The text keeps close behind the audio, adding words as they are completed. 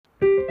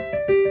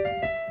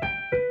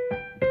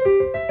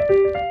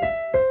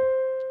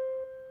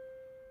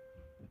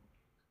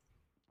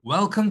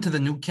Welcome to the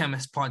new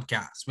Chemist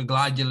podcast. We're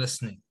glad you're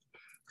listening.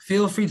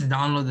 Feel free to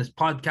download this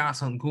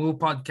podcast on Google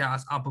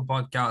Podcasts, Apple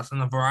Podcasts,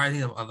 and a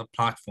variety of other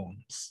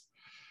platforms.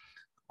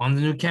 On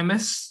the new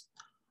Chemist,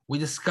 we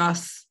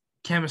discuss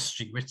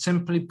chemistry, which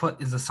simply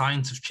put is the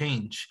science of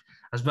change,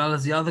 as well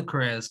as the other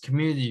careers,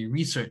 community,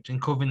 research,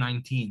 and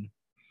COVID-19.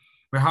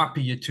 We're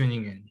happy you're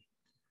tuning in.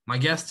 My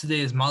guest today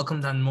is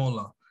Malcolm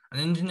Danmola,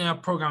 an engineer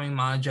programming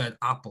manager at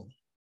Apple.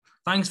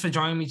 Thanks for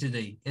joining me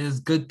today. It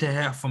is good to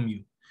hear from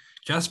you.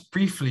 Just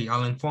briefly,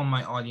 I'll inform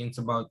my audience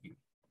about you.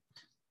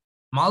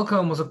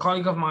 Malcolm was a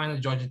colleague of mine at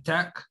Georgia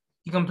Tech.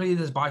 He completed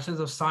his Bachelor's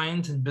of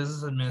Science in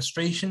Business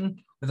Administration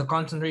with a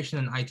concentration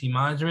in IT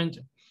management.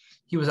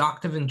 He was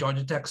active in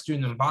Georgia Tech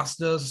Student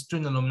Ambassadors,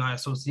 Student Alumni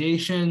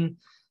Association,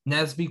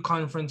 NSBE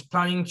Conference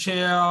Planning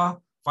Chair,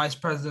 Vice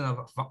President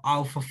of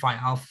Alpha Phi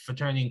Alpha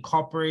Fraternity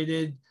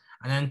Incorporated,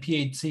 and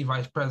NPHC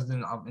Vice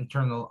President of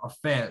Internal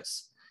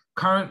Affairs.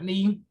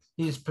 Currently,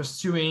 he is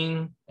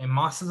pursuing a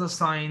Master's of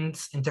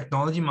Science in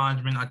Technology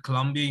Management at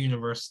Columbia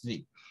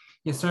University.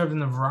 He has served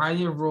in a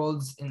variety of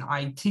roles in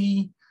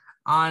IT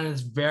and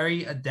is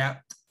very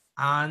adept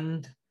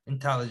and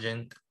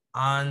intelligent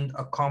and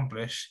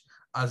accomplished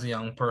as a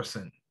young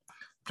person.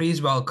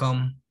 Please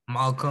welcome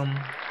Malcolm.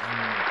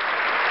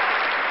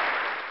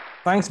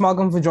 Thanks,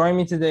 Malcolm, for joining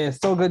me today.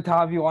 It's so good to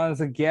have you on as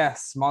a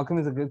guest. Malcolm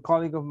is a good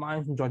colleague of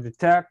mine from Georgia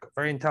Tech,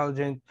 very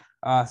intelligent,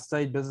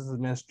 studied business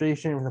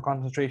administration with a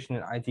concentration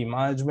in IT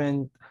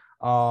management.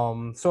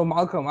 So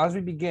Malcolm, as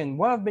we begin,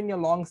 what have been your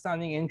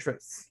long-standing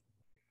interests?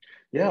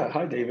 Yeah,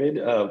 hi, David.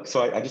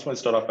 So I just want to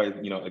start off by,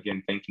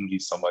 again, thanking you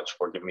so much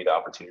for giving me the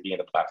opportunity and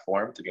the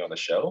platform to be on the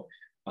show.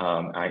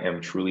 I am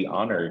truly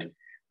honored.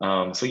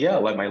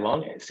 Like my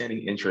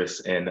long-standing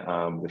interest in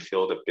the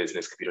field of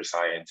business computer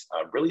science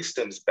really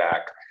stems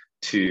back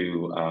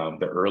to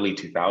the early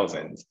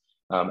 2000s.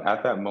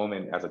 At that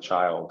moment, as a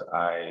child,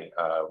 I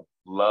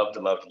loved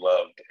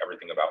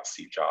everything about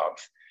Steve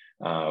Jobs.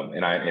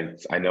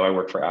 I know I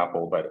work for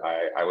Apple, but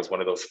I was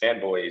one of those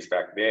fanboys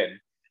back then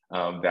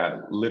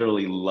that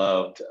literally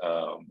loved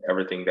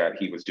everything that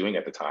he was doing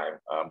at the time,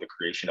 the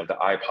creation of the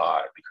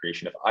iPod, the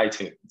creation of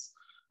iTunes,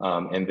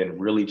 and then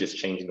really just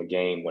changing the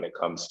game when it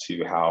comes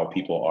to how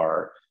people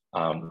are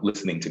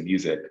listening to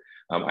music.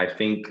 I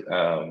think,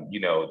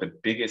 the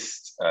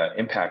biggest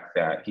impact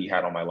that he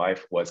had on my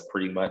life was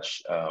pretty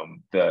much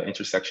the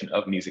intersection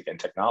of music and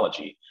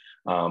technology,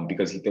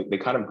 because they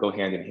kind of go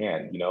hand in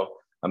hand,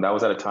 that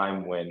was at a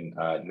time when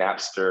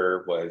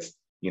Napster was,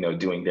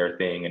 doing their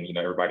thing, and,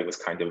 everybody was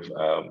kind of,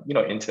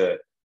 into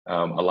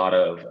a lot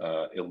of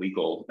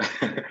illegal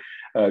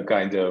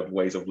kind of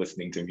ways of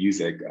listening to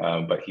music,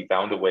 but he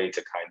found a way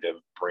to kind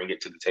of bring it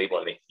to the table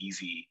in an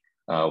easy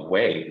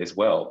way as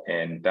well.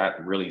 And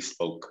that really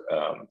spoke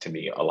to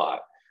me a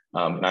lot.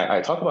 And I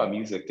talk about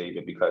music,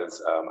 David,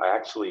 because I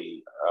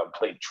actually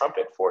played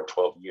trumpet for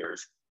 12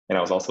 years, and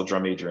I was also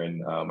drum major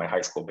in my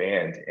high school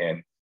band.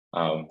 And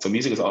so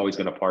music has always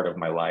been a part of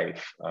my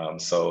life.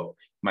 So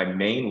my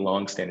main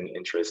longstanding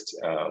interest,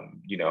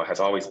 has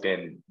always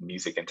been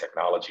music and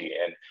technology.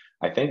 And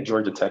I thank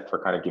Georgia Tech for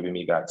kind of giving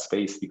me that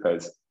space,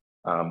 because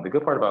the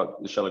good part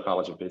about the Scheller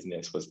College of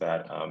Business was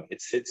that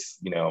it sits,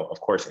 of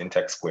course, in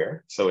Tech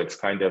Square. So it's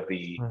kind of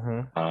the,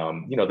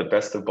 the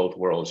best of both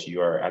worlds.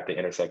 You are at the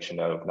intersection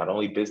of not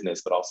only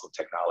business, but also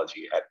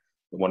technology at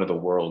one of the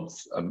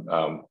world's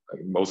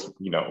most,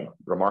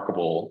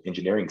 remarkable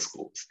engineering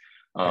schools.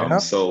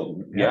 It's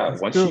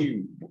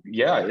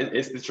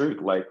the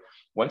truth. Like,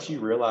 once you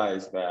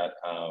realize that,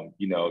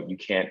 you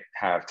can't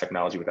have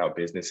technology without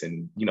business,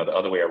 and, the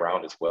other way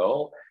around as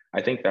well,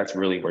 I think that's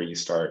really where you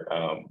start,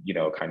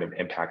 kind of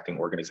impacting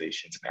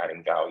organizations and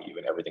adding value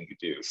in everything you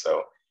do.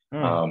 So,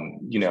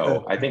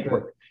 I think,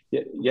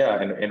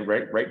 and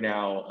right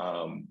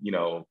now,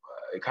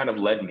 it kind of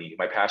led me,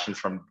 my passions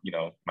from,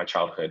 my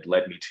childhood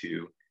led me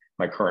to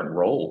my current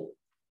role,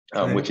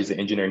 which is an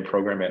engineering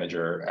program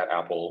manager at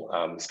Apple,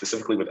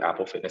 specifically with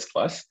Apple Fitness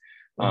Plus,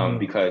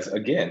 because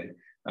again,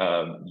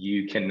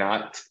 you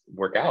cannot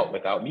work out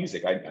without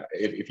music.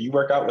 If you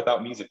work out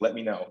without music, let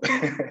me know.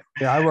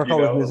 Yeah, I work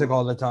out with music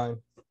all the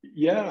time.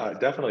 Yeah,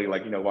 definitely.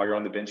 Like, while you're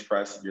on the bench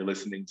press, you're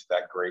listening to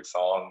that great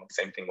song.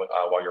 Same thing with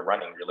while you're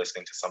running, you're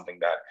listening to something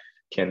that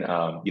can,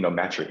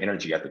 match your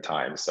energy at the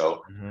time.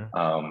 So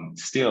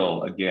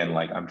still, again,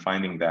 like, I'm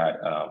finding that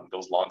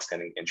those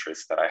longstanding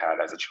interests that I had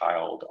as a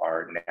child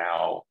are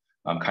now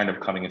kind of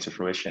coming into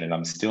fruition. And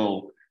I'm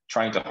still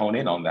trying to hone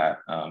in on that,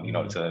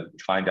 to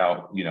find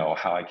out,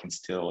 how I can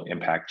still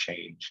impact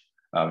change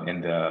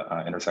in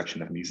the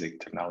intersection of music,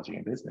 technology,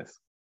 and business.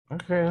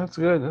 Okay, that's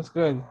good. That's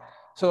good.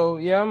 So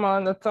yeah,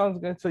 man, that sounds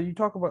good. So you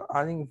talk about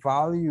adding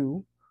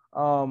value,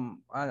 and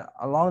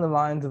along the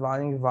lines of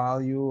adding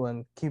value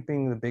and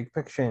keeping the big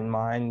picture in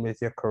mind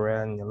with your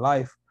career and your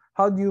life.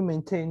 How do you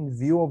maintain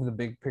view of the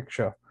big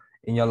picture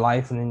in your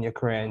life and in your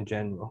career in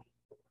general?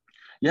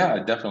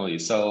 Yeah, definitely.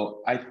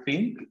 So I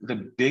think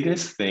the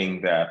biggest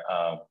thing that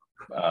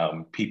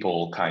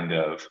people kind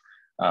of,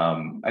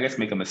 I guess,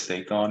 make a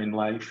mistake on in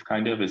life,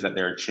 kind of, is that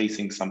they're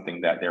chasing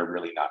something that they're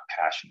really not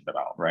passionate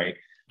about, right?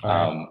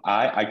 All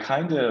right. I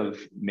kind of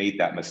made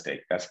that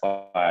mistake. That's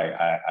why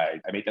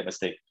I made that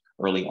mistake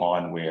early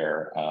on,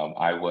 where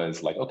I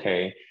was like,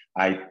 okay,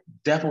 I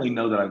definitely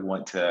know that I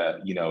want to,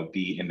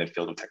 be in the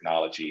field of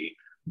technology,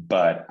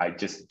 but I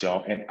just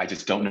don't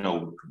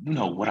know,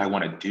 what I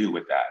want to do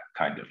with that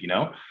kind of.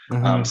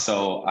 Mm-hmm.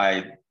 So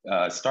I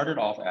started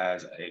off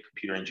as a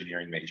computer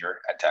engineering major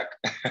at Tech,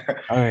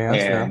 Oh, yeah,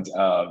 that's fair. and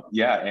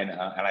yeah, and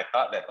I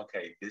thought that,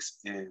 okay, this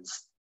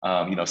is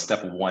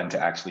step one to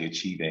actually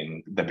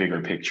achieving the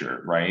bigger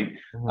picture, right?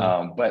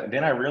 Mm-hmm. But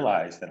then I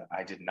realized that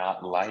I did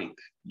not like,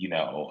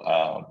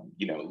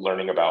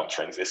 learning about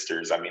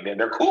transistors. I mean,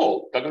 they're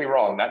cool. Don't get me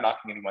wrong. Not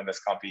knocking anyone that's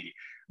compy,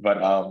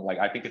 but like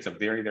I think it's a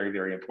very, very,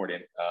 very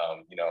important,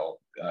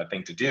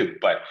 thing to do.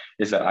 But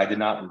is that I did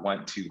not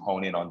want to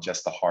hone in on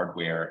just the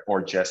hardware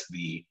or just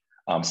the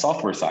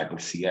software side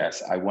with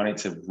CS. I wanted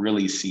to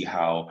really see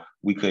how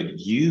we could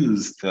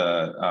use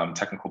the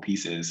technical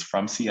pieces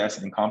from CS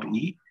and Comp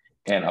E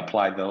and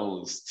apply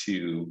those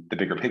to the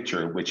bigger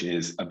picture, which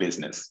is a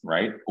business,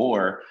 right?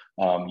 Or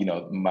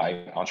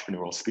my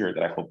entrepreneurial spirit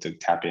that I hope to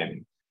tap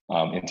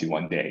into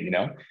one day.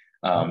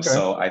 Okay.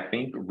 So I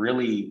think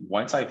really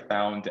once I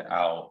found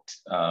out,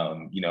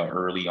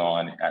 early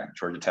on at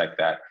Georgia Tech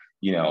that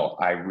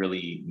I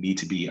really need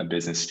to be a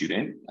business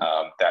student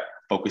that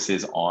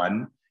focuses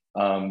on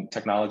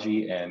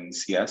technology and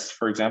CS,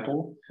 for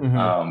example.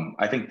 Mm-hmm.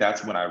 I think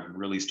that's when I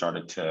really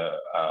started to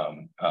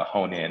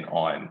hone in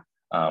on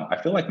I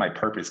feel like my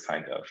purpose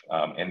kind of,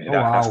 and Oh,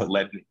 that's what wow.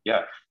 led me,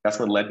 yeah, that's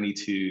what led me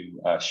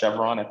to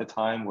Chevron at the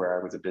time, where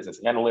I was a business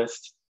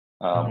analyst,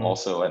 Mm-hmm.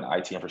 also an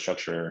IT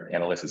infrastructure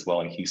analyst as well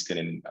in Houston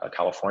in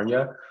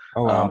California.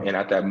 Oh, wow. And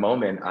at that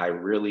moment, I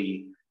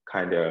really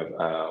kind of,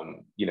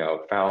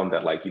 found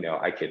that like,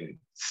 I can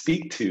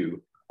speak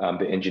to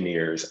the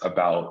engineers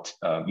about,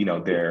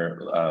 their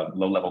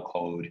low level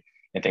code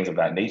and things of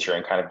that nature,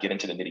 and kind of get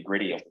into the nitty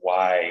gritty of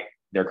why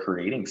they're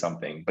creating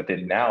something. But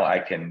then now I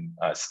can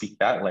speak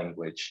that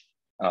language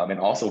and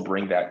also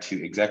bring that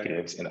to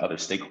executives and other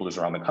stakeholders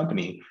around the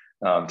company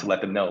to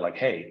let them know, like,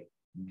 hey,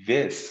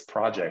 this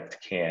project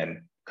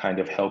can kind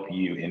of help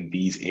you in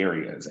these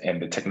areas,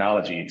 and the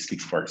technology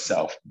speaks for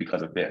itself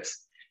because of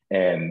this.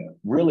 And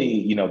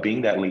really,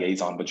 being that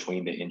liaison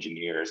between the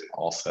engineers and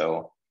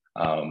also,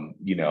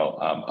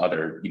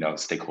 other,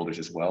 stakeholders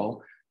as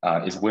well,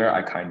 is where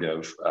I kind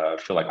of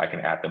feel like I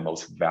can add the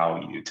most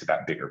value to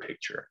that bigger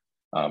picture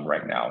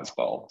right now as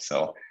well.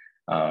 So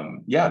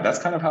yeah, that's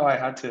kind of how I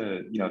had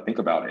to, think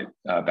about it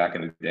back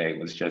in the day,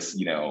 was just,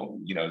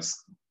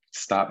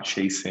 stop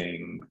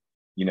chasing,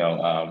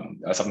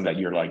 something that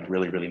you're like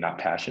really, really not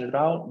passionate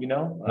about,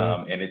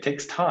 and it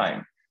takes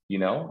time,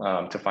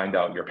 to find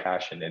out your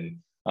passion.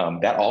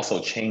 And that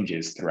also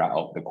changes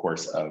throughout the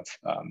course of,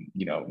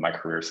 my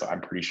career. So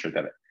I'm pretty sure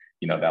that,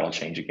 that'll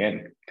change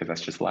again, because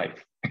that's just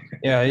life.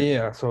 Yeah,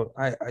 yeah. So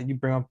you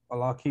bring up a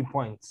lot of key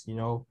points,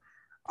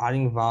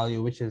 adding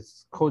value, which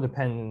is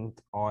codependent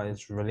or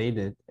is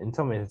related, in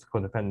some ways it's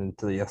codependent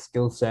to your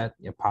skill set,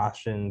 your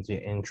passions,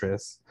 your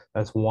interests.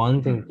 That's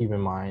one thing to Mhm. keep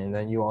in mind. And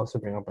then you also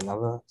bring up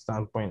another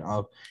standpoint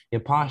of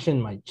your passion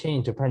might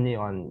change depending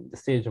on the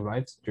stage of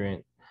life you're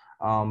in.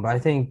 But I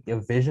think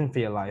your vision for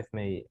your life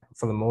may,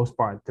 for the most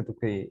part,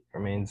 typically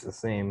remains the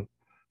same.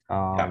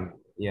 Yeah,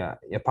 Yeah,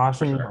 your for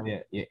passion or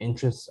sure. your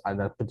interests at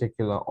that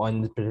particular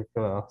on this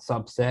particular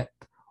subset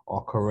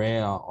or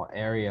career or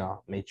area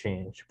may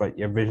change, but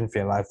your vision for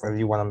your life, whether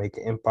you want to make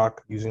an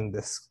impact using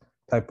this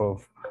type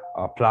of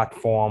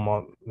platform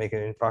or make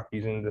an impact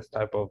using this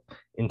type of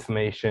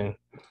information,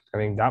 I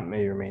think that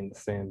may remain the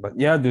same. But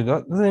yeah, dude,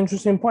 that's an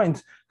interesting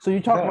point. So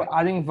you talk about Yeah.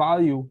 adding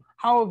value.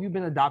 How have you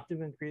been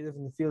adaptive and creative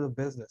in the field of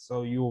business?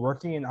 So you're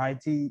working in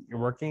IT, you're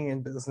working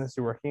in business,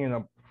 you're working in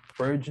a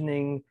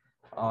burgeoning,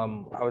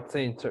 I would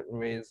say in certain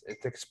ways,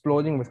 it's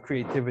exploding with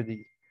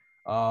creativity.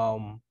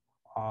 Um,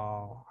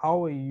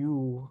 how are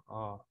you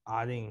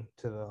adding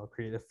to the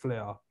creative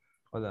flair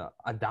or the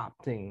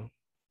adapting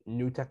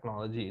new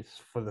technologies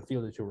for the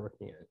field that you're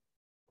working in?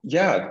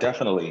 Yeah,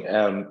 definitely.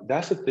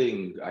 That's the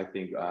thing. I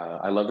think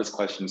I love this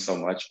question so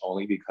much,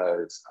 only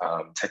because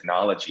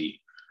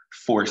technology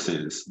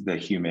forces the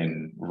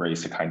human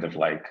race to kind of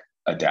like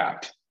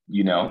adapt.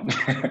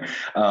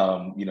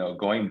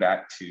 Going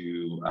back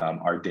to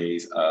our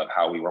days of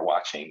how we were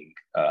watching,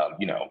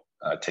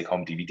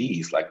 take-home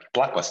DVDs like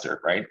Blockbuster,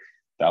 right?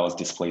 That was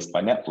displaced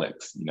by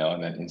Netflix,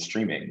 and then in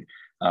streaming.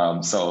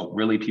 So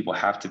really, people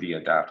have to be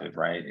adaptive,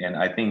 right? And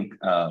I think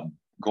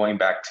going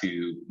back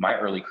to my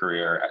early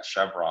career at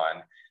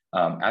Chevron,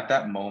 at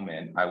that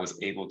moment, I was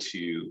able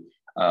to,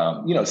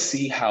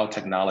 see how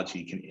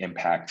technology can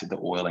impact the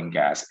oil and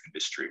gas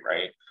industry,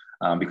 right?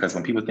 Because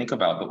when people think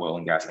about the oil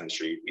and gas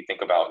industry, we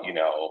think about,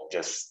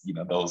 just,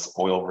 those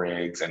oil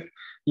rigs and,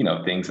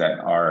 things that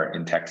are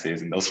in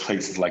Texas and those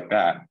places like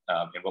that,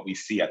 and what we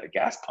see at the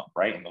gas pump,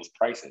 right? And those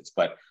prices.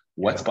 But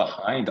what's Yeah.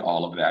 behind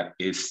all of that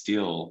is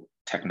still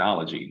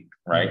technology,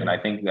 right? And I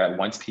Mm-hmm. think that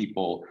once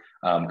people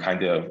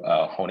kind of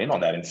hone in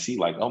on that and see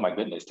like, oh my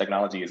goodness,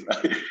 technology is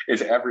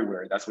is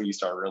everywhere. That's where you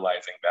start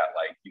realizing that,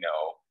 like,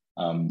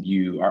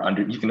 you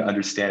can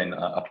understand and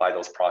apply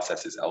those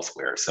processes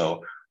elsewhere.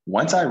 So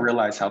once I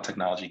realized how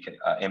technology can,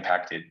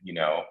 impacted,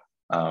 the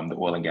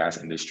oil and gas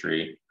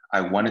industry,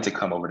 I wanted to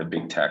come over to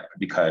big tech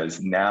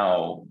because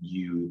now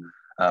you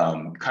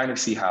kind of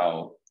see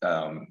how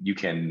you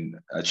can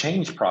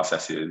change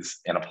processes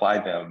and apply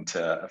them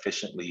to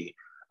efficiently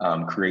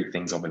create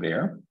things over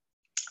there.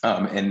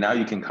 And now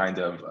you can kind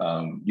of,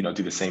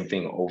 do the same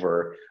thing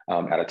over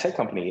at a tech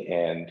company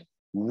and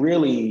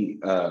really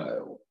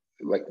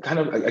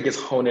I guess,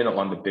 hone in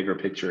on the bigger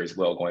picture as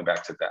well, going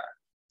back to that.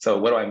 So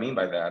what do I mean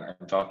by that?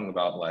 I'm talking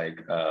about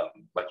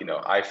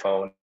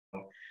iPhone,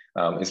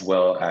 as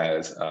well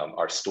as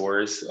our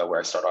stores where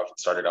I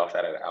started off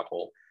at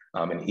Apple.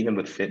 And even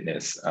with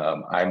fitness,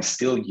 I'm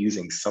still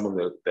using some of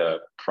the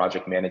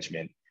project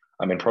management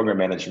and program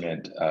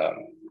management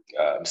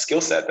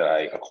skill set that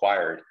I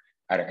acquired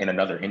in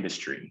another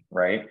industry,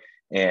 right?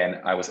 And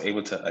I was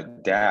able to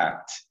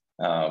adapt,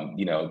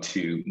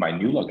 to my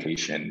new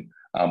location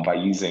by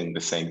using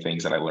the same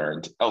things that I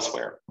learned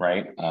elsewhere,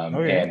 right?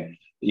 And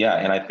yeah,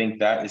 and I think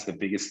that is the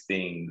biggest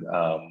thing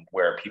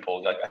where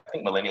people, like I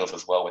think millennials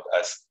as well, with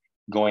us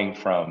going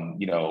from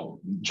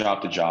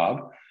job to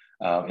job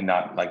and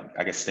not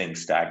staying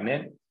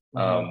stagnant.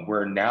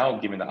 We're now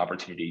given the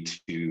opportunity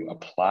to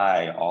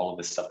apply all of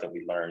the stuff that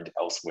we learned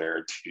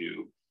elsewhere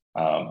to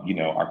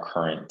our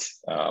current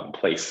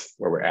place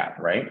where we're at,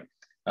 right?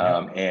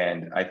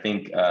 And I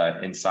think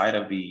inside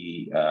of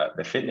the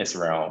fitness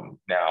realm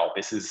now,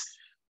 this is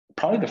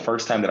probably the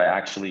first time that I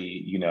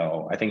actually,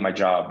 I think my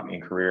job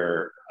and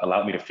career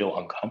allowed me to feel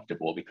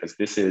uncomfortable because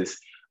this is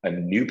a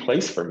new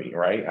place for me,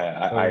 right?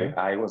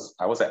 I was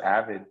an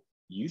avid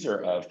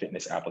user of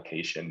fitness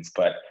applications,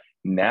 but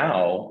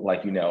now,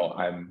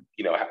 I'm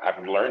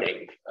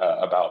learning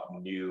about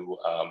new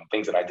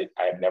things that I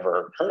had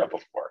never heard of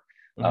before,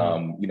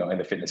 in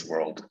the fitness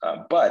world.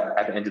 But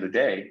at the end of the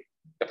day,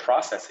 the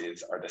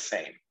processes are the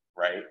same,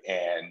 right?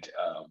 And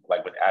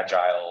with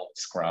Agile,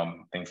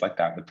 Scrum, things like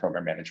that, with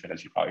program management,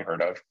 as you probably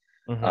heard of.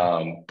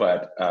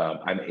 But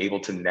I'm able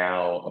to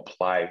now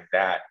apply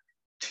that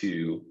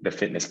to the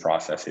fitness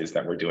processes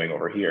that we're doing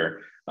over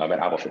here at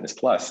Apple Fitness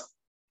Plus.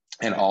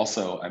 And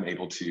also I'm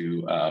able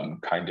to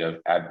kind of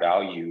add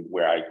value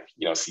where I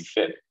see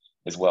fit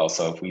as well.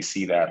 So if we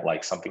see that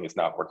something is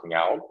not working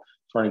out,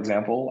 for an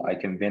example, I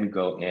can then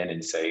go in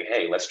and say,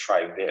 hey, let's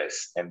try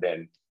this. And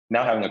then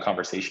now having a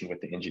conversation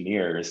with the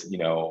engineers,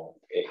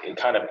 it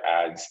kind of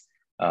adds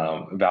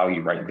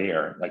value right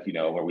there,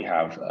 where we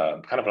have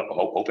kind of an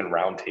open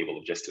roundtable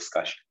of just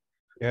discussion.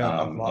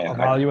 Yeah, a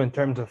value in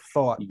terms of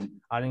thought,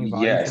 adding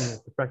value from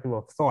the perspective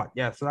of thought.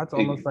 Yeah, so that's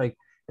almost like,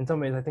 in some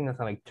ways, I think that's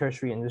like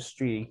tertiary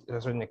industry to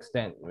a certain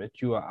extent,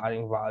 which you are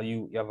adding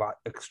value, you're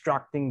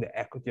extracting the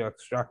equity, you're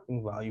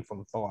extracting value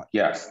from thought.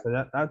 Yes.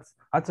 So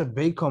that's a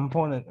big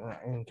component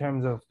in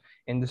terms of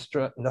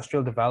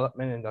industrial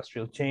development,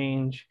 industrial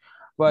change.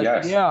 But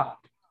yeah,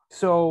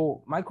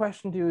 so my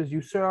question to you is,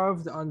 you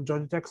served on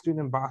Georgia Tech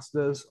Student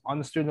Ambassadors, on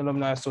the Student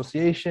Alumni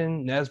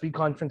Association, NSB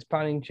Conference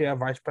Planning Chair,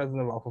 Vice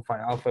President of Alpha Phi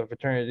Alpha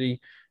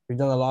Fraternity. You've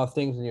done a lot of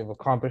things and you've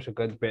accomplished a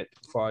good bit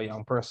for a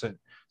young person.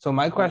 So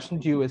my question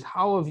to you is,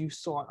 how have you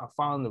sought or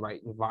found the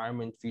right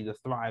environment for you to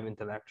thrive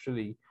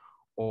intellectually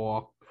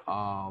or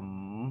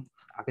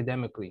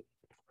academically?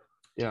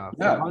 Yeah.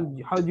 So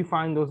how did you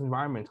find those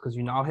environments? Because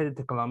you now headed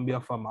to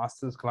Columbia for a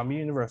master's, Columbia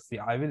University,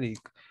 Ivy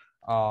League,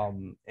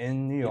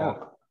 in New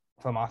York,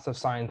 for a Master of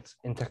Science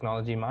in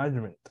Technology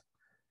Management.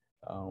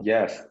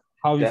 Yes.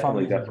 How have you found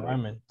those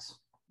environments?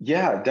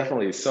 Yeah,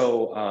 definitely.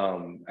 So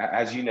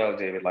as you know,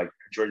 David,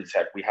 Georgia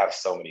Tech, we have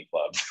so many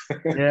clubs.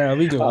 Yeah,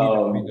 we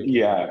do.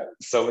 Yeah,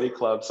 so many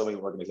clubs, so many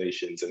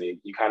organizations. And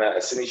you kind of,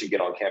 as soon as you get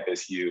on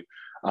campus, it's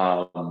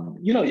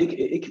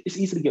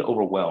easy to get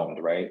overwhelmed,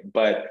 right?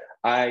 But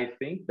I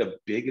think the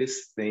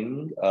biggest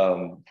thing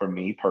for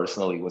me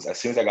personally was, as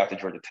soon as I got to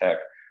Georgia Tech,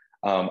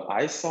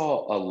 I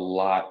saw a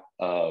lot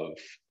of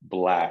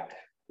Black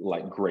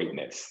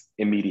greatness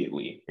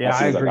immediately. Yeah, as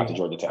soon I as agree. I got to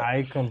Georgia Tech.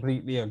 I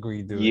completely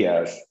agree, dude.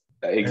 Yes.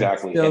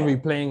 Exactly. It's still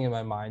replaying in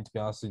my mind, to be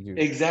honest with you.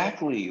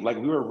 Exactly. We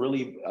were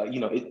really,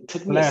 it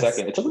took me blessed a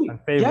second. It took me,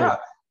 yeah.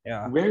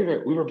 Very,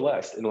 very, we were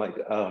blessed. And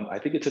I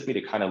think it took me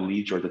to kind of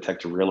leave Georgia Tech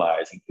to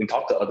realize and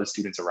talk to other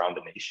students around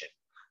the nation,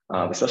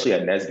 especially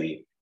at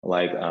NSB,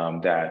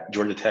 that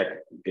Georgia Tech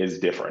is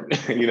different,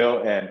 and we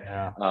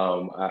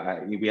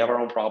have our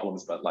own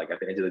problems, but at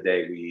the end of the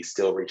day, we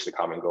still reach the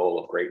common goal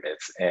of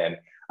greatness. And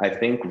I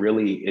think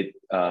really it,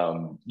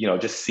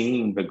 just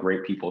seeing the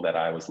great people that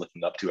I was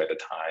looking up to at the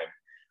time,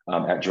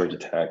 at Georgia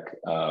Tech,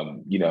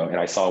 and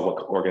I saw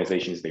what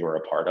organizations they were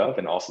a part of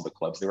and also the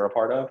clubs they were a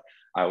part of.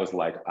 I was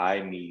like, I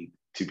need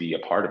to be a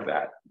part of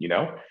that,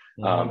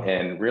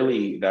 and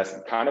really that's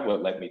kind of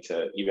what led me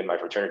to even my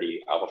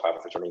fraternity, Alpha Phi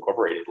Alpha Fraternity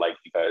Incorporated,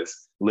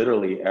 because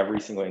literally every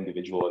single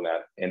individual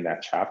in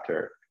that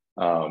chapter,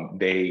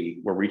 they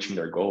were reaching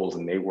their goals,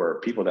 and they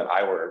were people that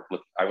I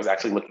was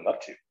actually looking up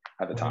to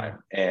at the time.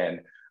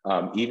 And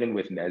even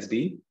with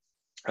NSB,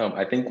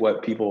 I think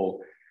what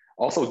people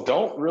also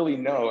don't really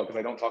know, because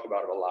I don't talk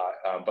about it a lot,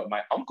 but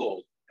my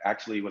uncle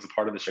actually was a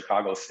part of the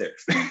Chicago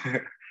Six.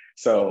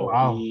 So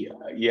Wow. he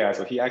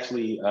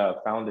actually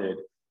founded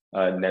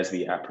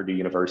NSBE at Purdue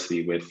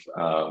University with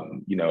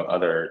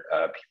other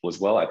people as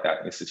well at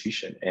that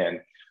institution.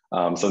 And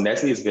so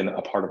NSBE has been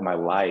a part of my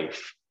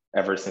life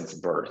ever since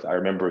birth. I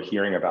remember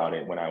hearing about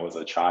it when I was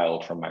a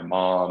child from my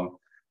mom,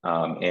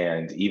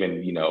 and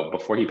even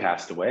before he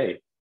passed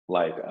away,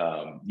 like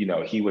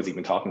he was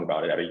even talking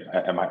about it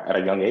at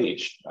a young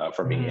age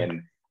for me, Mhm.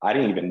 and I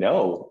didn't even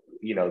know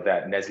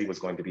that NSBE was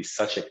going to be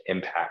such an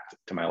impact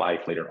to my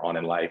life later on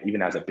in life,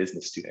 even as a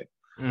business student,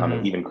 and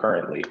Mhm. even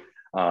currently.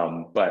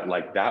 But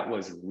like that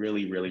was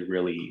really, really,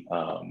 really,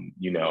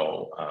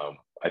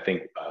 I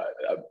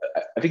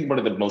think one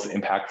of the most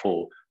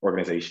impactful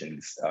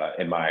organizations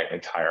in my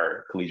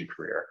entire collegiate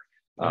career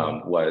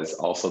Mhm. was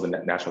also the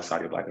National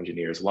Society of Black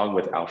Engineers, along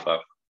with Alpha.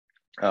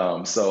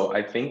 So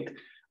I think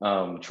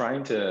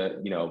trying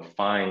to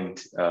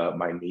find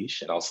my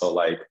niche and also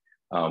like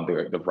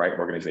the right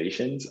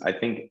organizations. I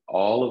think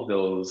all of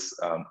those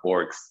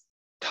orgs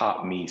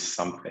taught me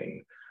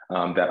something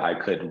that I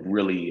could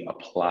really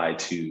apply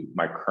to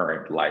my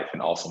current life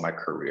and also my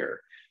career.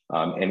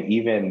 And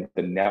even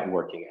the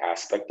networking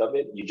aspect of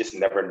it, you just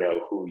never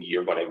know who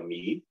you're going to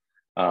meet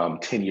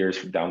 10 years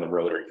from down the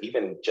road, or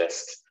even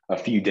just a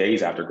few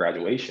days after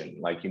graduation.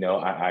 Like,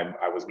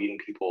 I was meeting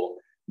people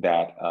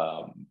that,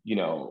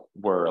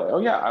 were like,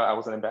 oh yeah, I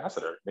was an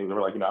ambassador. They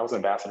were like, I was an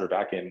ambassador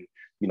back in,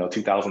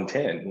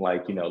 2010,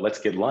 like, let's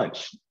get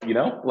lunch,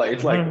 like,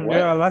 it's like, Mhm.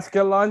 Yeah, what? let's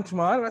get lunch,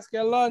 man. Let's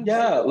get lunch.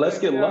 Yeah, let's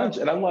Like, get yeah. lunch.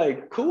 And I'm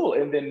like, cool.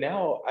 And then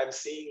now I'm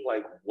seeing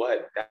like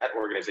what that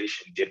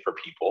organization did for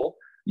people,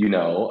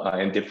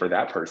 and did for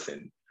that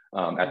person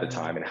at the Mhm.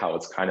 time, and how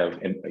it's kind of,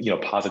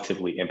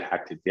 positively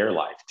impacted their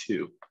life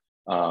too.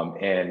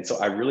 And so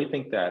I really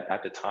think that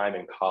at the time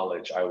in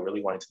college, I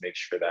really wanted to make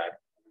sure that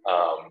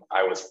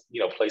I was,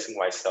 placing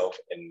myself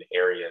in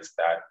areas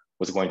that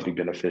was going to be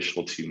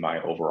beneficial to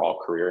my overall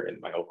career and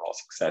my overall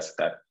success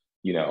that,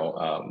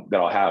 that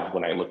I'll have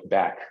when I look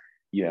back,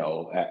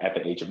 at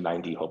the age of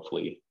 90,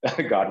 hopefully,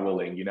 God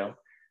willing,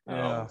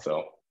 Yeah.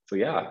 So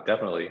yeah,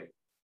 definitely.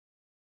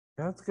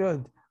 That's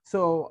good.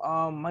 So,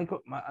 Michael,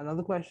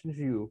 another question for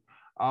you.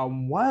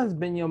 What has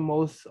been your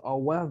most, or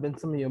what have been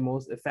some of your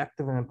most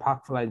effective and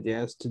impactful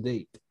ideas to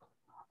date?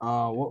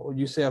 What would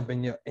you say have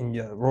been your in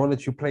your role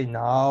that you play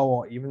now,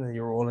 or even in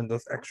your role in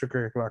those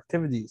extracurricular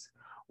activities?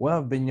 What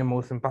have been your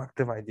most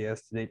impactful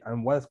ideas to date,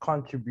 and what has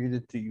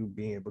contributed to you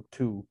being able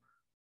to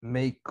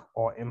make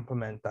or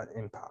implement that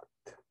impact?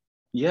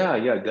 Yeah,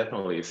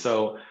 definitely.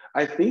 So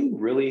I think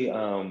really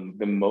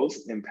the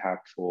most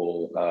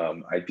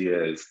impactful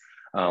ideas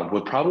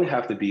would probably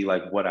have to be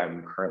like what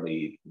I'm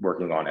currently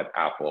working on at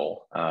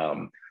Apple.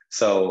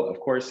 So of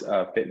course,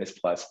 Fitness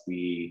Plus,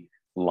 we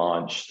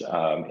launched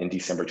in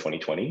December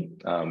 2020.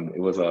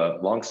 It was a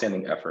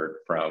longstanding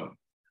effort from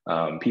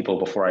people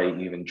before I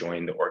even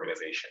joined the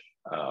organization.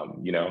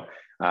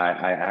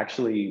 I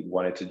actually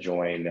wanted to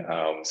join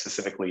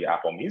specifically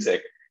Apple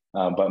Music,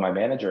 but my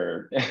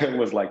manager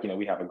was like,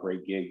 we have a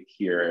great gig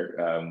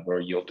here where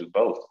you'll do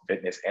both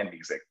fitness and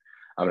music.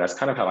 That's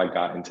kind of how I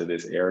got into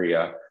this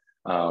area.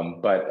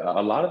 But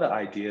a lot of the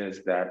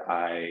ideas that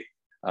I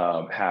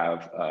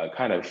have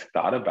kind of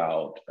thought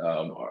about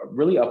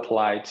really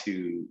apply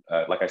to,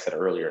 like I said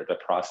earlier, the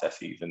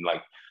processes and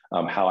like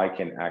how I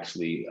can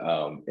actually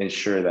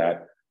ensure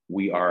that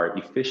we are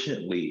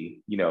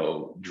efficiently,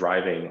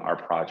 driving our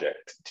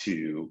project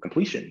to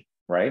completion,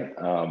 right?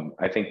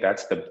 I think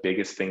that's the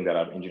biggest thing that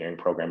an engineering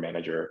program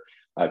manager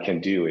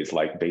can do is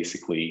like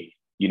basically,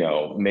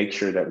 make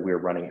sure that we're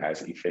running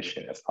as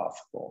efficiently as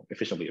possible.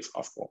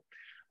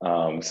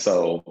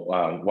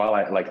 While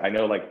I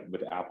know like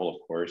with Apple,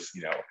 of course,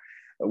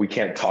 we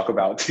can't talk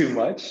about too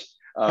much.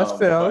 That's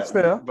fair. That's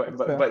But fair. but That's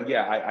but fair. but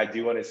yeah, I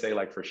do want to say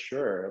like for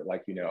sure,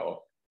 like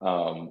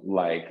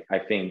like I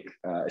think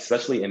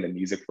especially in the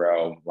music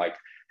realm, like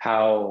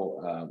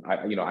how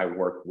I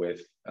work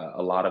with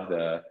a lot of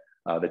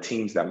the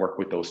teams that work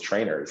with those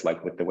trainers,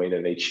 like with the way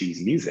that they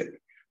choose music.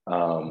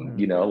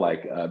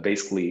 Mhm.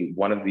 Basically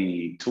one of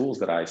the tools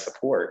that I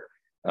support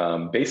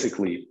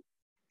basically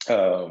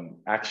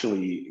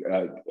actually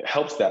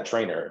helps that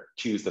trainer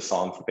choose the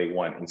songs that they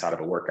want inside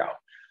of a workout.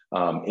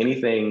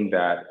 Anything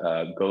that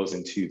goes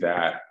into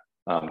that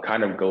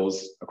kind of goes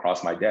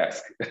across my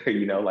desk,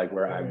 like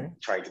where I'm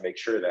Mhm. trying to make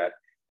sure that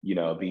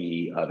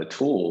the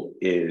tool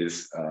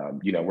is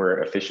we're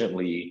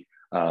efficiently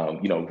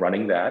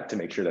running that to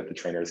make sure that the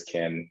trainers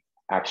can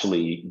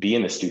actually be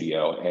in the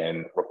studio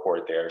and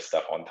record their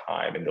stuff on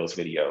time in those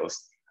videos.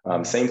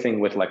 Mhm. Same thing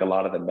with like a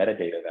lot of the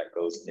metadata that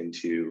goes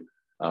into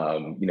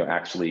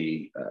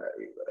actually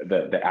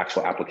the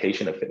actual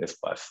application of Fitness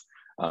Plus,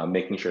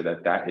 making sure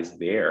that that is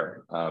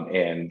there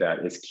and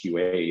that it's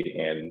QA'd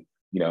and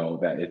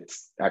that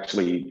it's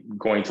actually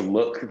going to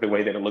look the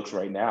way that it looks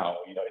right now.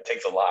 It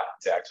takes a lot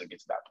to actually get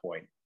to that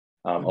point.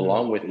 Mhm.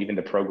 Along with even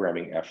the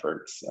programming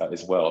efforts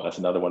as well. That's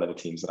another one of the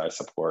teams that I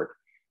support.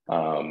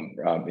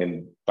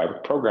 And by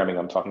programming,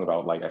 I'm talking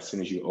about like as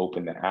soon as you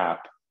open the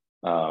app,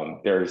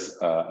 there's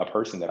a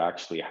person that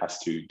actually has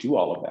to do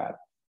all of that.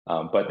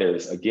 But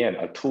there's, again,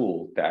 a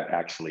tool that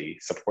actually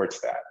supports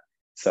that.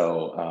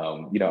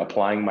 So,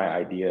 applying my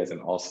ideas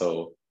and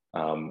also,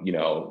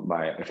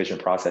 my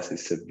efficient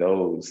processes to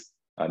those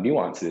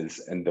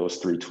nuances and those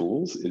three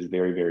tools is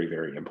very, very,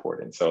 very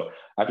important. So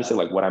I have to say,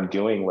 like, what I'm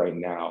doing right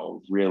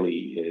now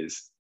really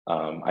is,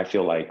 I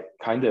feel like,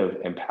 kind of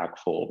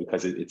impactful,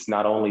 because it's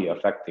not only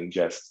affecting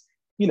just,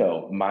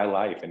 my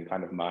life and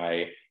kind of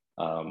my,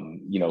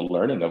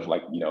 learning of,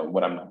 like,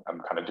 what I'm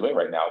kind of doing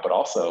right now, but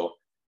also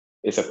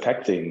it's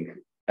affecting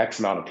X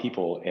amount of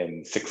people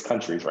in 6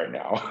 countries right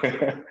now.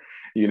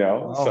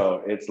 Wow.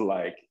 So it's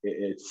like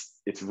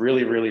it's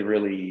really, really,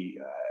 really,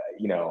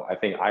 I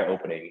think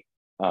eye-opening,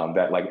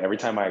 that, like, every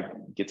time I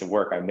get to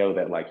work, I know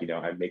that, like,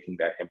 I'm making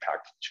that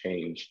impact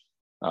change,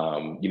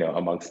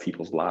 amongst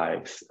people's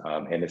lives,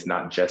 and it's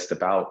not just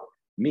about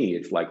me.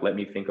 It's like, let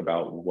me think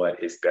about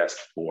what is best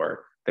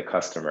for the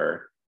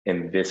customer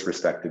in this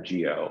respective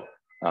geo,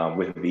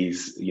 with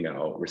these,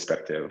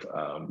 respective,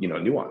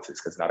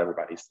 nuances, because not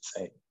everybody's the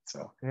same.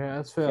 So Yeah,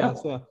 that's fair. yeah,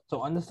 That's fair.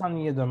 So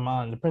understanding your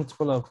demand, the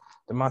principle of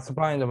demand,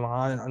 supply and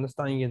demand,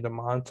 understanding your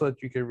demand, so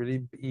that you can really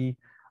be,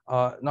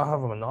 not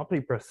have a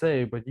monopoly per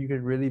se, but you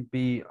could really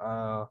be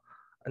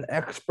an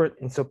expert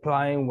in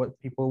supplying what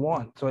people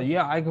want. So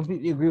yeah, I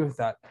completely agree with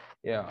that.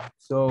 Yeah.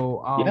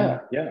 So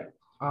yeah.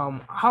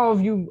 how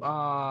have you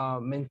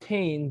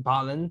maintained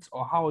balance,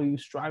 or how are you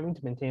striving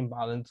to maintain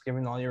balance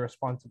given all your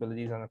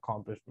responsibilities and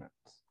accomplishments?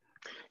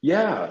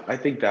 Yeah, I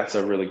think that's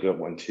a really good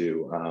one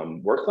too.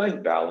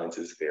 Work-life balance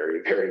is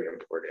very, very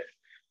important.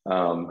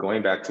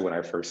 Going back to when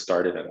I first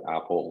started at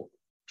Apple,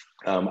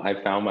 I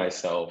found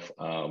myself,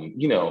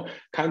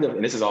 kind of,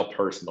 and this is all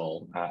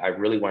personal. I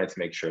really wanted to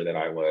make sure that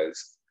I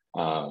was,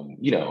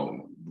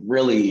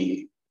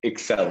 really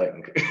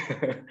excelling,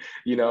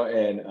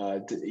 and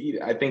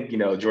I think,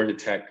 Georgia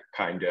Tech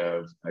kind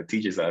of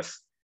teaches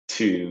us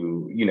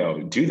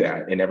to, do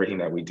that in everything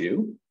that we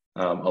do,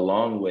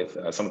 along with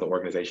some of the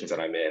organizations that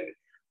I'm in.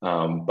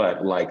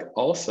 But, like,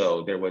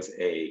 also there was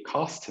a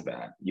cost to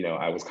that.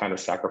 I was kind of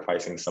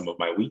sacrificing some of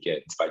my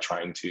weekends by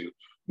trying to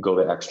go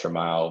the extra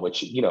mile,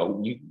 which,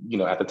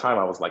 at the time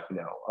I was like,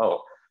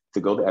 oh, to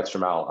go the extra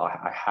mile,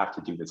 I have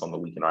to do this on the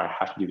weekend, or I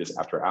have to do this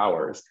after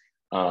hours.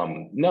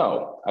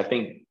 No, I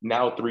think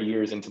now, 3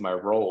 years into my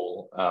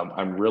role,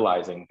 I'm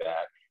realizing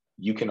that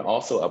you can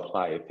also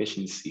apply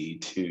efficiency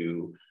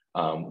to,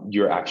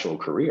 your actual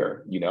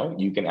career.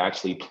 You can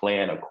actually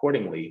plan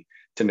accordingly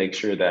to make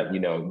sure that,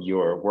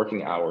 your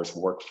working hours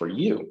work for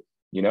you.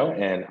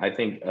 And I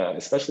think,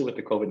 especially with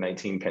the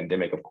COVID-19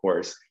 pandemic, of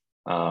course,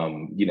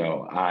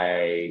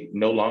 I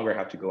no longer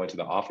have to go into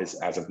the office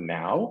as of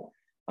now.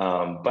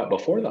 But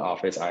before the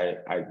office, I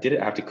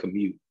didn't have to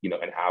commute,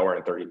 an hour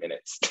and 30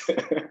 minutes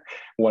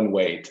one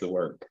way to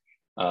work.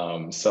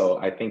 So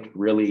I think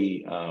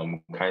really,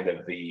 kind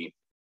of the,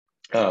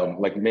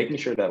 like, making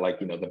sure that, like,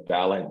 the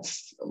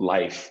balanced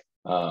life,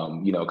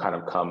 kind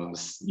of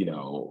comes,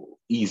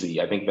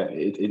 easy. I think that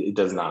it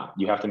does not.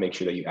 You have to make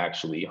sure that you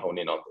actually hone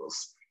in on those.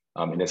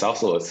 And it's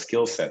also a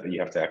skill set that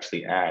you have to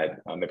actually add,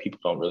 that people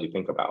don't really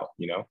think about.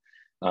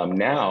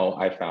 Now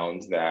I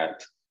found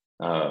that,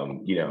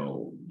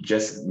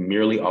 just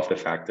merely off the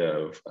fact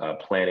of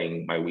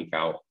planning my week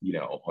out,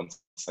 on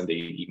Sunday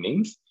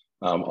evenings,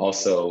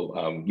 also,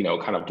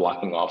 kind of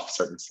blocking off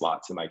certain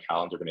slots in my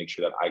calendar to make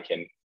sure that I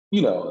can,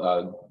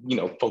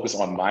 focus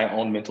on my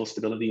own mental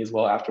stability as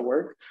well after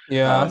work,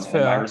 Yeah, that's and my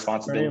fair. Very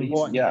responsibilities.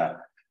 important. Yeah,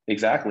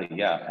 exactly.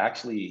 Yeah,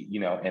 actually,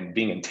 and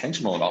being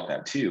intentional about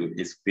that too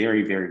is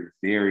very, very,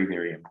 very,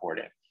 very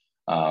important.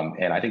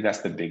 And I think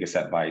that's the biggest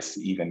advice,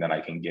 even, that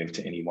I can give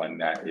to anyone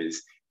that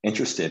is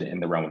interested in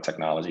the realm of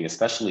technology,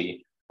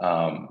 especially,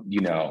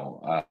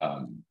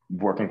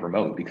 working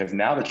remote. Because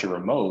now that you're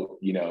remote,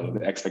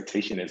 the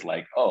expectation is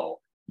like, oh,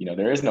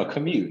 there is no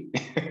commute.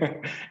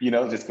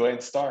 Just go ahead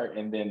and start.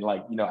 And then,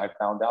 like, I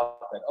found out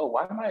that, oh,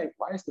 why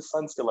is the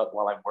sun still up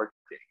while I'm working?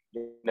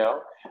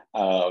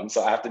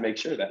 So I have to make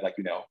sure that, like,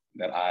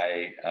 that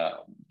I,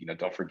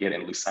 don't forget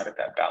and lose sight of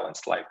that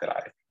balanced life that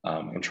I,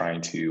 am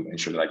trying to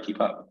ensure that I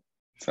keep up.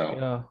 So,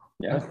 Yeah,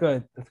 yeah. that's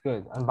good. That's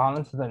good. And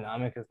balance is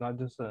dynamic. It's not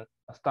just a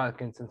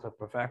static instance of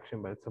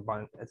perfection, but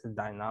it's a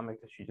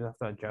dynamic that you just have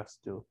to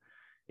adjust to.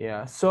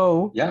 Yeah.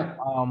 So, Yeah.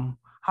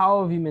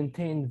 how have you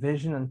maintained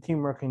vision and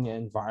teamwork in your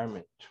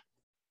environment?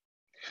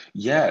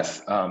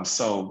 Yes.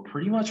 So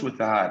pretty much with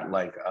that,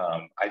 like,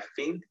 I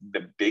think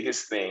the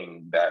biggest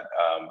thing that,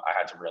 I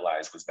had to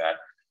realize was that,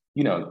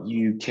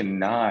 you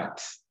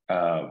cannot,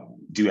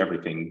 do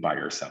everything by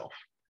yourself.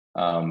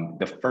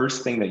 The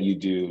first thing that you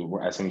do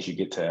as soon as you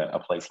get to a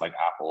place like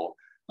Apple,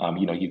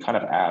 you kind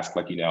of ask,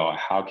 like,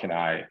 how can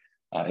I,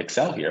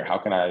 excel here? How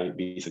can I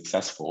be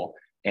successful?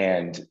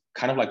 And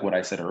kind of like what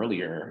I said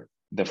earlier,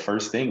 the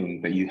first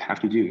thing that you have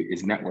to do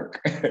is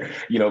network,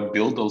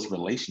 build those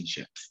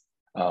relationships,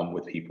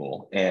 with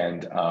people.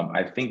 And,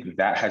 I think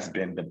that has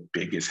been the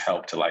biggest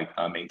help to, like,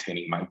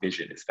 maintaining my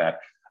vision, is that,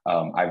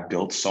 I've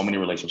built so many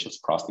relationships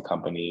across the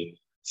company,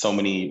 so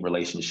many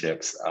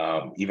relationships,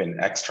 even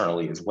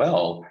externally as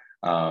well,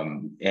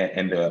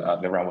 in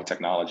the realm of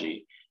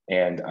technology.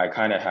 And I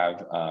kind of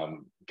have,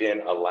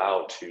 been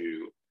allowed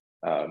to,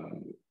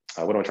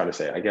 what am I trying to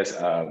say? I guess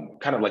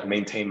kind of like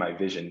maintain my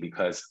vision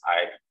because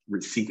I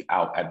seek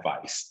out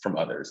advice from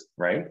others,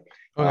 right?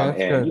 Okay,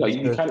 that's And good.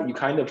 you know, That's good. you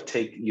kind of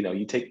take,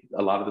 you take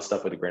a lot of the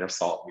stuff with a grain of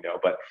salt,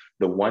 but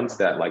the ones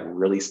that like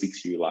really speak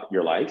to you,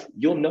 your life,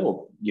 you'll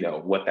know,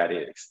 what that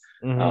is.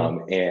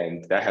 Mm-hmm.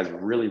 And that has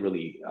really,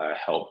 really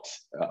helped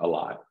a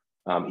lot.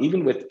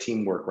 Even with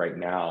teamwork right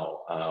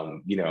now,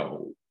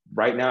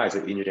 right now as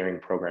an engineering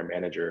program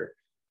manager,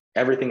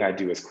 everything I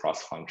do is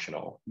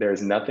cross-functional.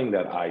 There's nothing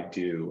that I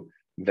do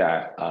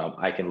that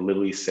I can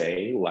literally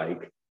say,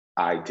 like,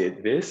 I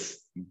did this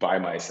by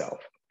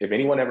myself. If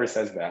anyone ever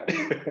says that,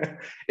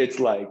 it's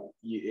like,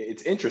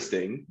 it's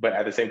interesting, but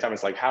at the same time,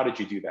 it's like, how did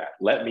you do that?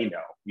 Let me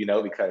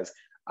know, because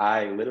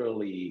I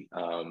literally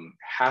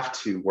have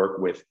to work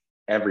with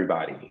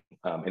everybody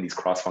in these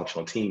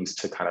cross-functional teams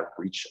to kind of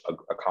reach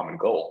a common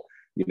goal.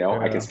 I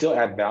can Yeah. still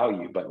add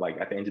value, but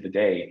like at the end of the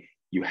day,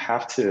 you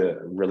have to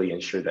really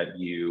ensure that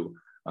you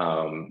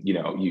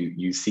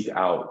seek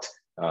out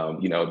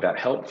that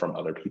help from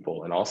other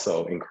people, and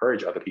also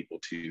encourage other people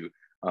to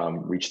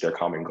reach their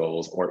common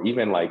goals, or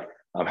even like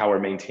how we're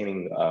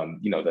maintaining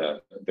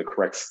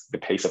the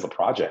pace of a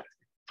project,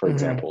 for Mm-hmm.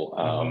 example.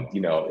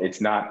 Mm-hmm.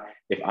 It's not,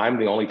 if I'm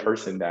the only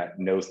person that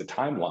knows the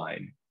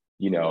timeline,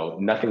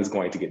 nothing's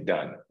going to get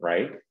done,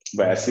 right?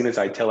 But as soon as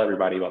I tell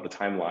everybody about the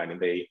timeline and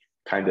they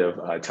kind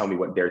of tell me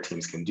what their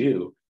teams can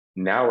do,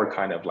 now we're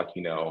kind of like,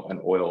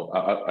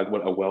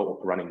 a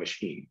well-running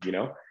machine.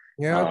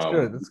 Yeah, that's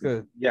good. That's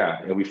good. Yeah,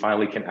 and we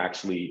finally can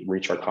actually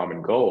reach our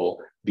common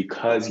goal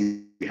because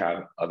you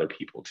have other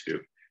people too.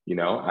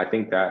 I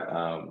think that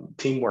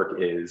teamwork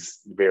is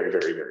very,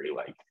 very, very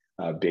like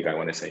big, I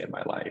want to say, in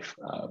my life,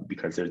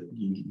 because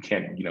you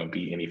can't,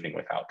 be anything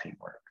without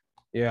teamwork.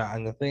 Yeah,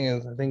 and the thing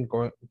is, I think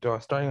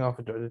starting off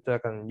at Georgia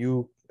Tech and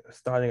you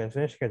starting and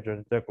finishing at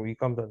Georgia Tech, we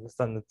come to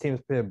understand the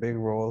teams play a big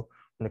role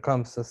when it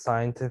comes to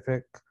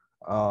scientific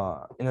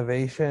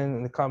innovation,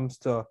 when it comes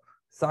to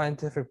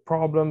scientific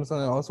problems,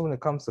 and also when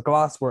it comes to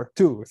classwork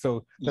too.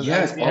 So,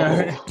 Yes.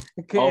 yeah,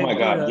 Oh my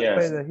God. it Yes.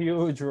 plays a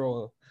huge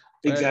role,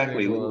 very big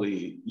Exactly. role.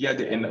 Literally. Yeah.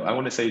 And I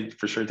want to say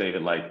for sure,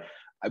 David, like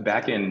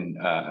back in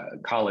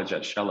college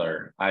at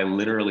Scheller, I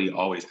literally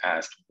always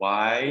asked,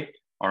 why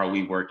are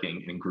we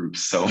working in groups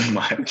so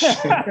much?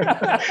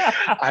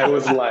 I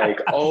was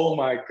like, oh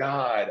my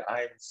God,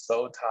 I'm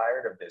so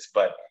tired of this.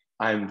 But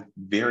I'm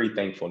very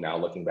thankful now,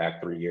 looking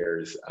back 3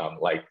 years,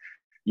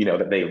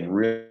 that they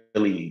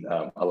really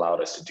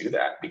allowed us to do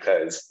that,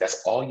 because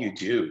that's all you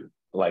do,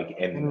 like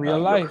In in real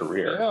your life,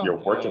 career. yeah, You're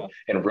working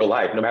in real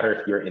life, no matter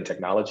if you're in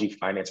technology,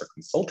 finance, or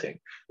consulting.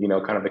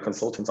 Kind of the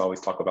consultants always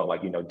talk about,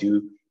 like,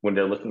 when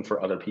they're looking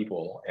for other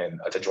people and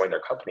to join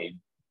their company,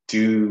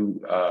 do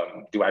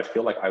I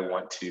feel like I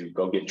want to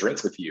go get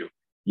drinks with you,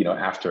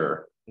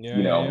 after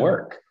yeah.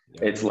 work?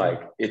 It's like,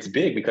 it's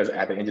big, because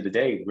at the end of the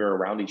day, we're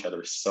around each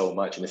other so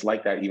much. And it's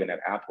like that even at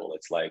Apple.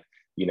 It's like,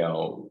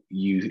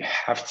 you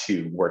have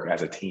to work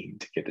as a team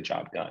to get the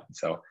job done.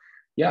 So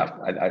yeah,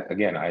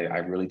 I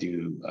really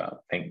do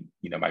thank,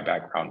 my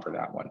background for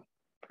that one,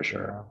 for Yeah,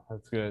 sure.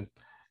 that's good.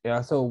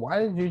 Yeah, so why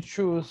did you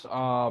choose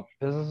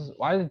business?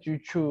 Why did you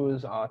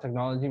choose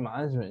technology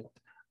management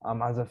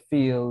as a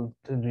field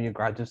to do your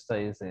graduate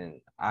studies in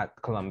at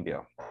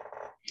Columbia?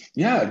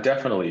 Yeah,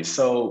 definitely.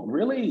 So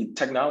really,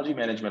 technology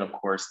management, of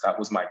course, that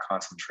was my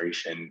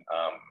concentration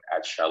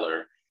at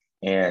Scheller.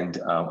 And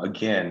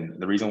again,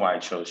 the reason why I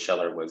chose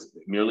Scheller was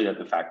merely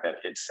the fact that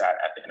it sat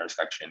at the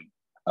intersection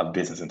of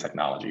business and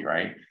technology,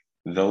 right?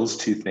 Those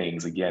two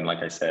things, again, like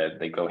I said,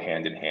 they go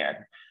hand in hand.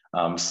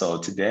 So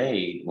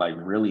today, like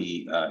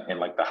really, in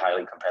like the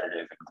highly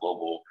competitive and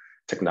global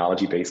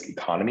technology-based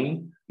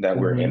economy that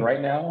we're in Mm-hmm.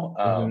 right now,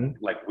 Mm-hmm.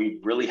 like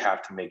we really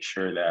have to make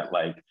sure that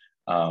like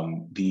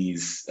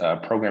these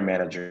program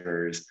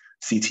managers,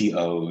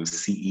 CTOs,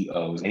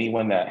 CEOs,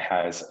 anyone that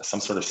has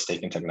some sort of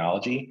stake in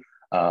technology,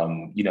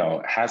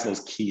 has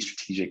those key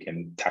strategic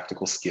and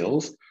tactical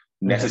skills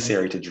Mm-hmm.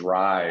 necessary to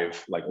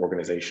drive like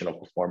organizational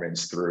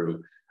performance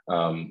through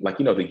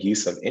the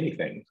use of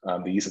anything,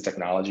 the use of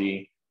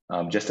technology,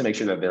 just to make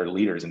sure that they're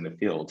leaders in the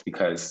field.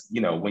 Because,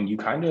 when you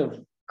kind of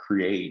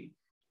create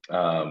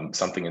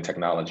something in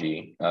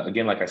technology,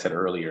 again, like I said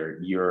earlier,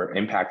 you're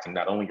impacting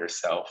not only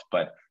yourself,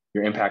 but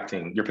you're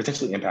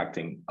potentially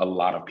impacting a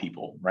lot of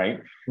people, right?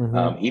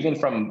 Mm-hmm. Even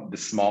from the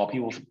small,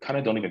 people kind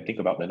of don't even think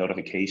about the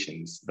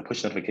notifications, the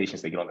push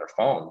notifications they get on their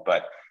phone,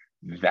 but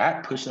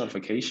that push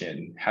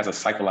notification has a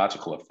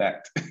psychological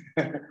effect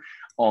It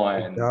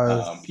on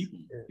does. people.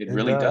 It It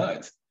really does.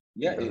 does.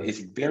 Yeah, It does. it's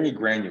very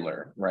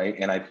granular, right?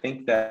 And I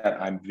think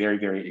that I'm very,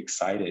 very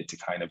excited to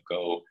kind of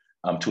go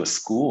to a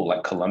school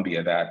like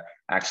Columbia that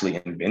actually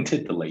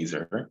invented the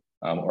laser,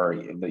 or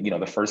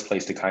the first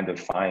place to kind of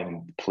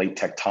find plate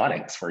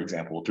tectonics, for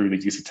example, through the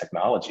use of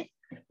technology,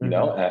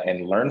 Mm-hmm.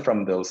 and learn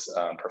from those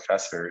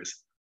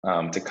professors,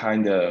 to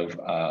kind of,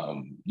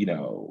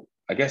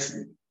 I guess,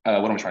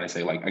 what am I trying to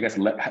say? Like, I guess,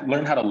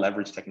 learn how to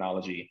leverage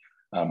technology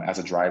as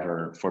a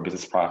driver for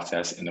business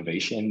process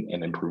innovation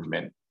and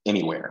improvement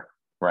anywhere.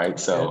 right?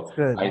 That's So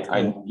good. That's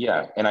good.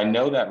 yeah, and I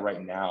know that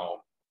right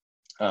now,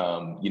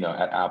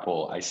 at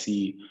Apple, I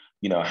see,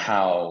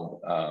 how,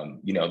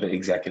 the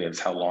executives,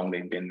 how long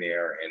they've been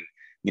there, and,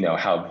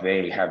 how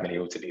they have been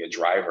able to be a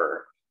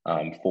driver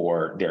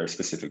for their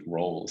specific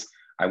roles.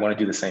 I want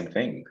to do the same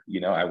thing.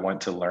 I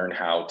want to learn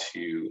how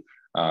to,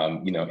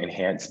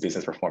 enhance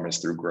business performance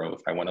through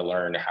growth. I want to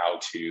learn how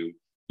to,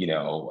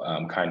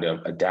 kind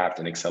of adapt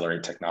and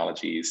accelerate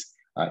technologies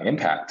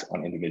impact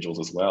on individuals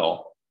as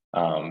well.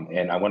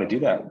 And I want to do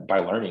that by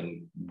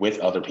learning with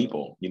other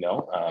people,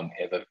 and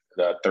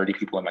the 30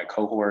 people in my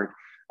cohort.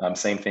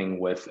 Same thing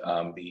with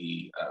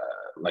the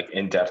like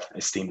in-depth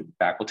esteemed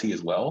faculty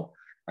as well.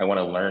 I want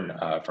to learn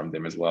from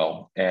them as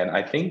well. And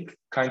I think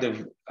kind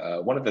of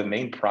one of the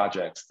main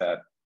projects that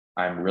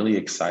I'm really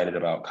excited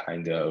about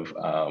kind of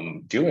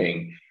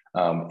doing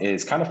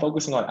is kind of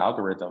focusing on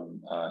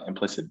algorithm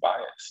implicit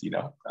bias.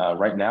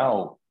 Right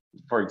now,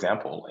 for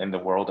example, in the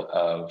world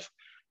of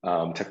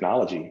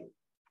technology,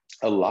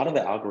 a lot of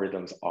the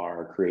algorithms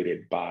are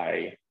created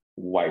by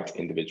white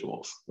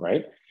individuals,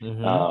 right?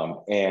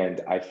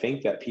 And I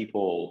think that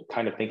people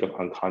kind of think of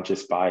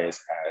unconscious bias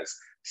as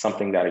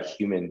something that a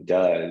human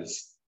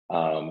does,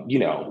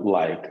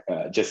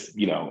 just,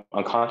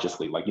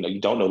 unconsciously, like,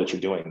 you don't know that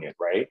you're doing it,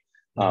 right?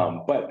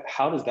 But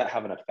how does that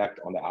have an effect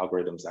on the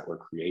algorithms that we're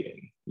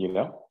creating,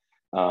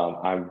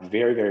 I'm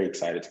very, very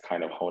excited to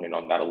kind of hone in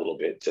on that a little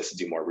bit, just to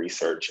do more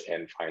research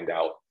and find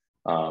out,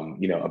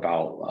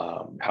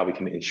 about how we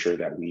can ensure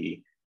that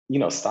we,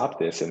 stop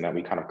this and that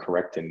we kind of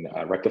correct and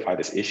rectify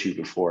this issue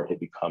before it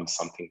becomes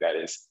something that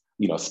is,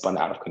 spun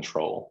out of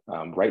control.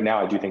 Right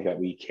now, I do think that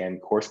we can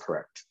course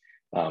correct,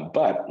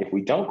 but if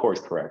we don't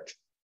course correct,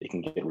 it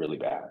can get really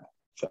bad.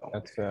 So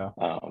That's fair.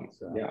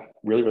 Yeah,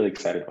 really, really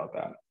excited about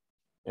that.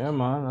 Yeah,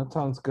 man, that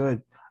sounds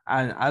good.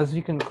 And as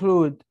we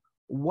conclude,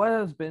 what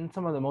has been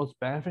some of the most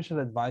beneficial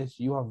advice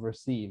you have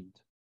received?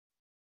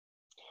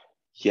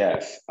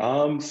 Yes.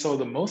 So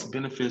the most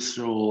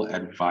beneficial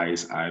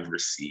advice I've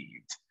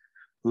received.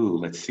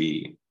 Let's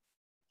see.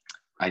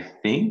 I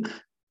think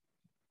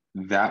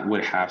that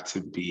would have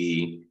to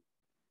be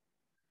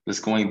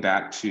just going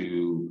back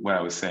to what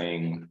I was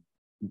saying,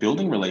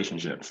 building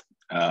relationships.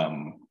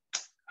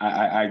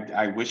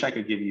 I wish I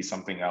could give you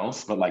something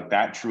else, but like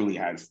that truly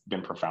has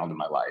been profound in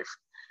my life.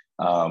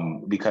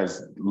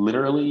 Because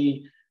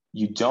literally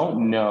you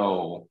don't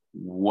know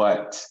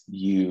what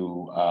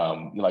you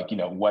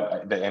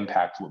what the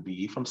impact will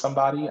be from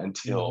somebody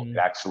until it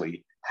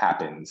actually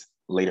happens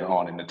later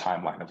on in the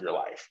timeline of your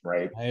life,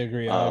 right? I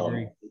agree.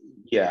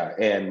 Yeah,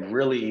 and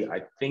really,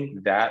 I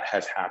think that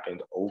has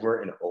happened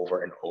over and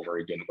over and over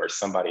again, where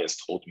somebody has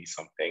told me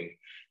something,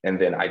 and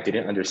then I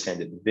didn't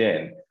understand it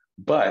then,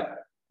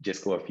 but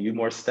just go a few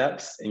more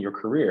steps in your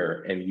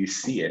career and you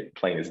see it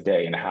plain as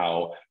day, and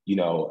how,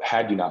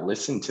 had you not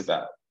listened to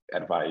that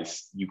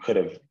advice, you could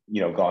have,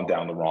 gone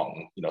down the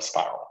wrong,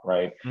 spiral,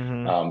 right?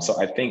 So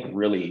I think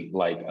really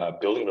like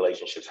building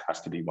relationships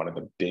has to be one of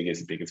the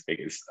biggest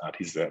pieces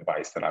of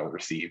advice that I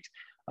received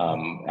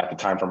at the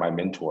time from my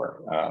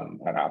mentor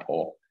at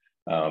Apple.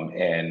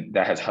 And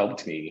that has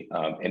helped me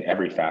in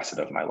every facet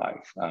of my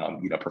life,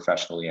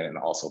 professionally and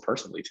also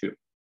personally too.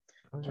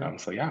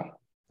 So yeah.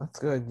 That's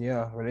good.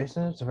 Yeah,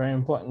 relationships are very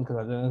important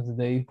because at the end of the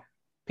day,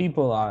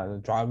 people are the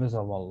drivers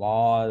of a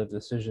lot of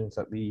decisions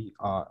that we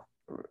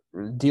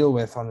deal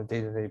with on a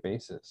day-to-day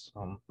basis.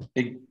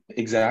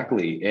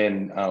 Exactly.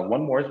 And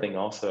one more thing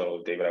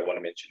also, David, I want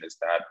to mention is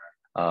that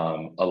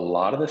a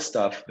lot of the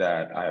stuff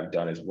that I've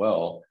done as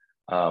well,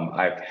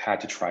 I've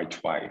had to try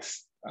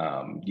twice.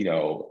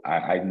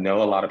 I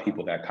know a lot of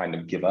people that kind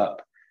of give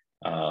up,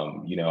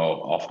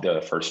 off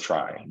the first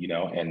try,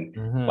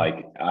 and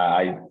like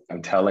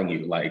I'm telling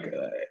you, like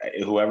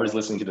whoever's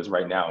listening to this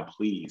right now,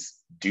 please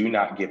do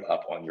not give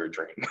up on your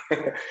dream,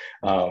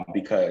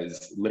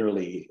 because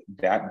literally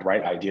that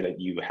bright idea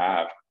that you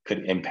have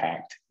could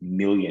impact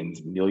millions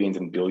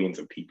and billions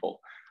of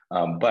people.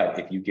 But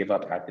if you give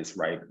up at this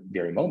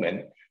very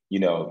moment,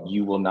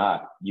 you will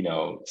not,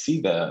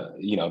 see the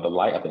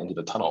light at the end of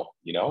the tunnel,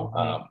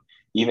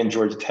 even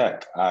Georgia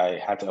Tech,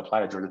 I had to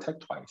apply to Georgia Tech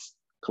twice.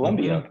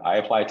 Columbia, I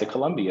applied to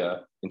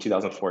Columbia in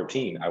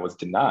 2014. I was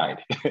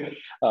denied.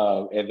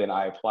 And then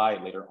I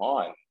applied later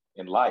on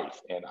in life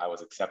and I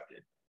was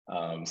accepted.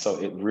 So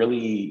it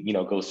really,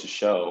 goes to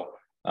show,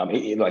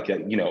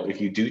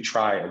 if you do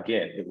try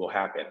again, it will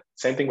happen.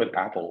 Same thing with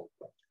Apple.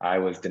 I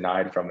was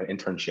denied from an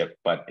internship,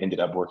 but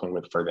ended up working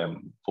for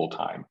them full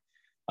time.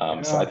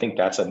 So I think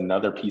that's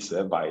another piece of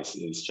advice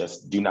is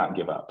just do not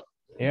give up.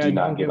 Yeah, do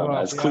not give up.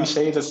 As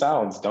cliche as it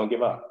sounds, don't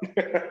give up.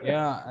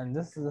 Yeah, and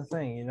this is the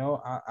thing,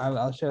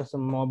 I'll share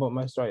some more about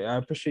my story. I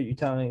appreciate you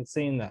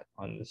saying that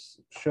on this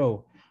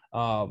show.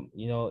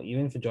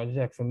 Even for Georgia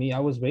Tech, for me, I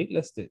was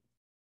waitlisted.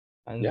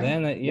 And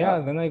then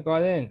I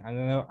got in, and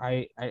then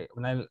I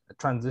when I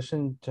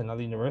transitioned to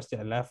another university,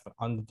 I left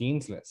on the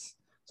dean's list,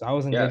 so I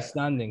was in good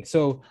standing.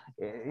 So,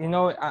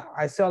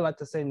 I still like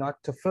to say not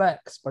to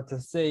flex, but to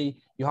say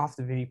you have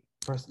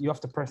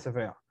to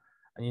persevere,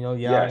 And I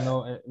Yes.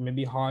 know it may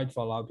be hard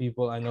for a lot of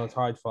people. I know it's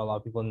hard for a lot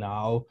of people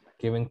now,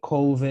 given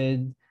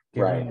COVID,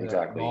 Right. given the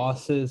Exactly.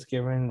 losses,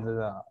 given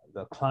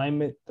the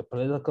climate, the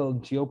political,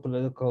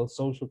 geopolitical,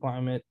 social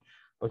climate.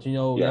 But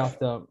you Yes. have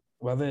to,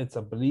 whether it's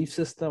a belief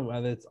system,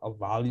 whether it's a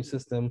value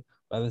system,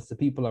 whether it's the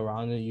people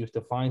around you have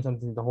to find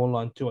something to hold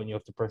on to, and you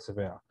have to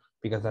persevere.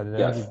 Because at the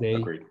end of the Yes. day,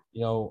 Agreed.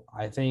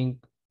 I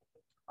think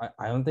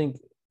I don't think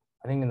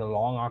I think in the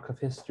long arc of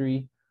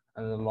history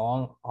and the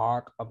long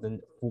arc of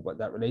what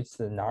that relates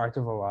to the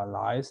narrative of our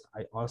lives,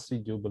 I honestly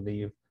do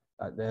believe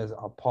that there's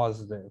a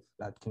positive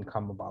that can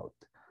come about.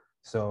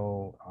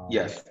 So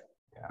Yes.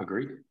 yeah,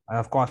 Agreed. and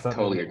of course that may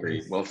Totally be agreed.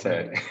 based Well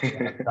said.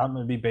 that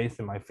may be based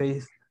in my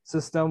faith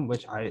system,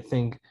 which I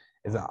think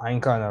is an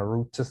anchor and a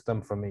root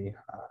system for me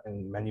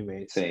in many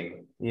ways.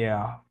 Same.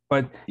 Yeah,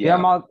 but Yeah.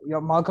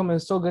 Malcolm,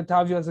 it's so good to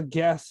have you as a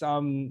guest.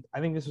 I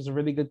think this was a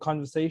really good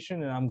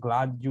conversation, and I'm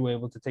glad you were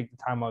able to take the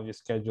time out of your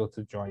schedule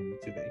to join me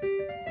today.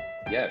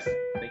 Yes.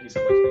 Thank you so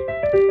much, David.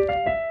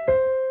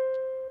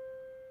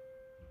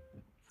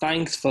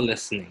 Thanks for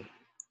listening.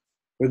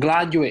 We're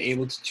glad you were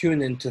able to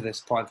tune into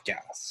this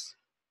podcast.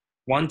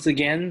 Once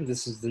again,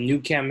 this is The New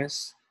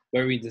Chemist,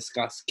 where we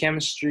discuss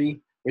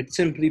chemistry, which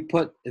simply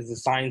put is the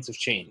science of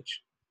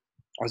change,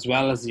 as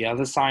well as the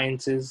other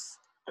sciences,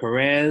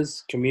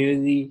 careers,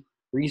 community,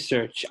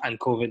 research, and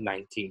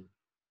COVID-19.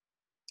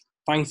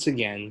 Thanks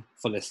again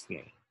for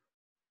listening.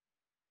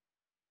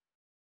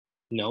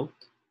 Note,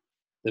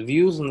 the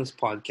views on this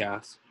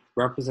podcast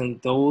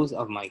represent those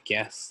of my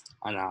guests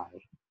and I.